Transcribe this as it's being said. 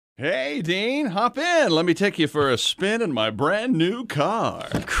Hey, Dean, hop in. Let me take you for a spin in my brand new car.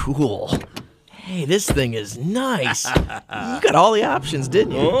 Cool. Hey, this thing is nice. You got all the options,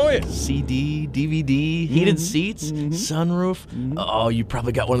 didn't you? Oh, yeah. CD, DVD, heated seats, sunroof. Oh, you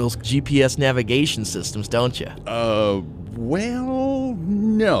probably got one of those GPS navigation systems, don't you? Well,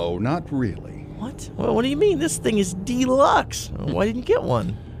 no, not really. What? Well, what do you mean? This thing is deluxe. Why didn't you get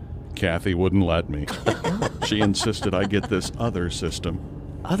one? Kathy wouldn't let me. She insisted I get this other system.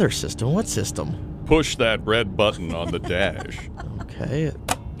 Other system? What system? Push that red button on the dash. Okay.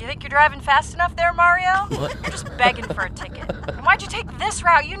 You think you're driving fast enough there, Mario? What? You're just begging for a ticket. And why'd you take this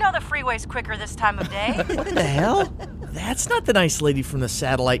route? You know the freeway's quicker this time of day. What the hell? That's not the nice lady from the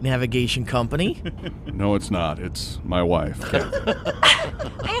satellite navigation company. No, it's not. It's my wife, Kathy.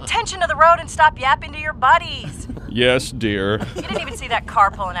 Pay attention to the road and stop yapping to your buddies. Yes, dear. You didn't even see that car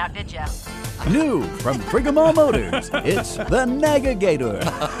pulling out, did you? New from Frigamore Motors, it's the Nagigator.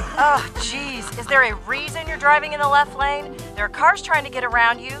 Oh, jeez. Is there a reason you're driving in the left lane? There are cars trying to get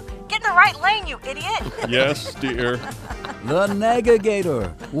around you. Get in the right lane, you idiot. Yes, dear. The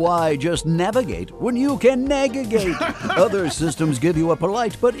Nagigator. Why just navigate when you can navigate? Other systems give you a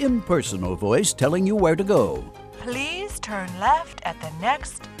polite but impersonal voice telling you where to go. Please turn left at the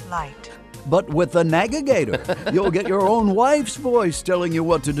next light. But with the Nagigator, you'll get your own wife's voice telling you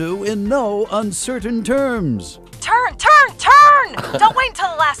what to do in no uncertain terms. Turn! Don't wait until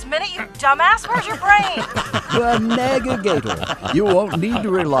the last minute, you dumbass. Where's your brain? The Nagigator. You won't need to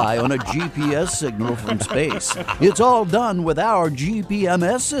rely on a GPS signal from space. It's all done with our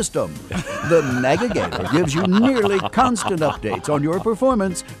GPMS system. The Nagigator gives you nearly constant updates on your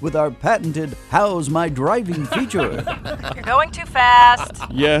performance with our patented How's My Driving feature. You're going too fast.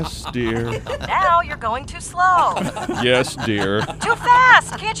 Yes, dear. Now you're going too slow. Yes, dear. Too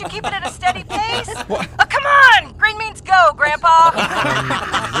fast. Can't you keep it at a steady pace? Oh, come on. Green means go, Grandpa.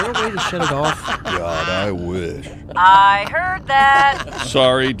 Is there a way to shut it off? God, I wish. I heard that.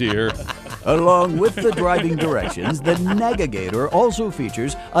 Sorry, dear. Along with the driving directions, the Nagigator also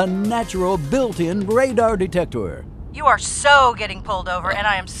features a natural built-in radar detector. You are so getting pulled over, and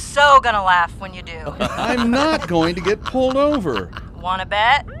I am so gonna laugh when you do. I'm not going to get pulled over. Wanna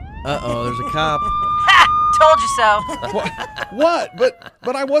bet? Uh-oh, there's a cop. Ha! Told you so. What?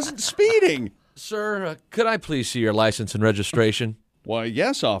 But I wasn't speeding. Sir, could I please see your license and registration? Why,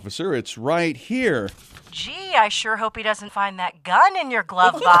 yes, officer. It's right here. Gee, I sure hope he doesn't find that gun in your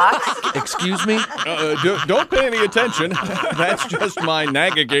glove box. Excuse me? Don't pay any attention. That's just my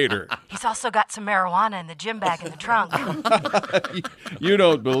Nagigator. He's also got some marijuana in the gym bag in the trunk. You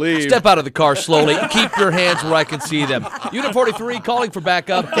don't believe... Step out of the car slowly. Keep your hands where I can see them. Unit 43 calling for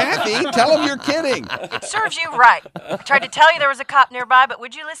backup. Kathy, tell him you're kidding. It serves you right. I tried to tell you there was a cop nearby, but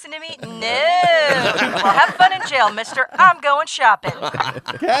would you listen to me? No. Well, have fun in jail, mister. I'm going shopping.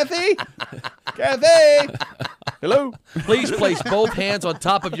 Kathy? Kathy? Hello? Please place both hands on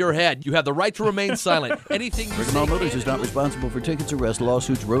top of your head. You have the right to remain silent. Anything you Frigamore say Motors is not responsible for tickets, arrests,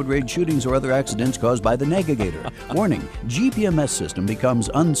 lawsuits, road rage, shootings, or other accidents caused by the Nagigator. Warning, GPMS system becomes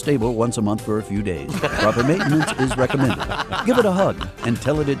unstable once a month for a few days. Proper maintenance is recommended. Give it a hug and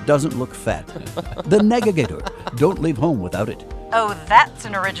tell it doesn't look fat. The Nagigator. Don't leave home without it. Oh, that's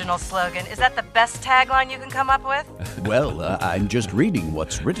an original slogan. Is that the best tagline you can come up with? Well, I'm just reading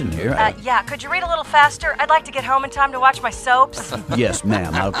what's written here. Yeah, could you read a little faster? I'd like to get home in time to watch my soaps. Yes,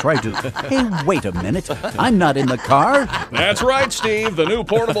 ma'am, I'll try to. Hey, wait a minute. I'm not in the car. That's right, Steve. The new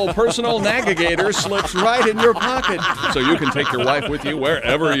portable personal Nagigator slips right in your pocket, so you can take your wife with you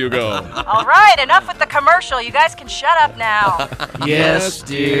wherever you go. All right, enough with the commercial. You guys can shut up now. Yes,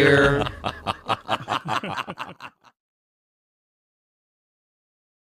 dear.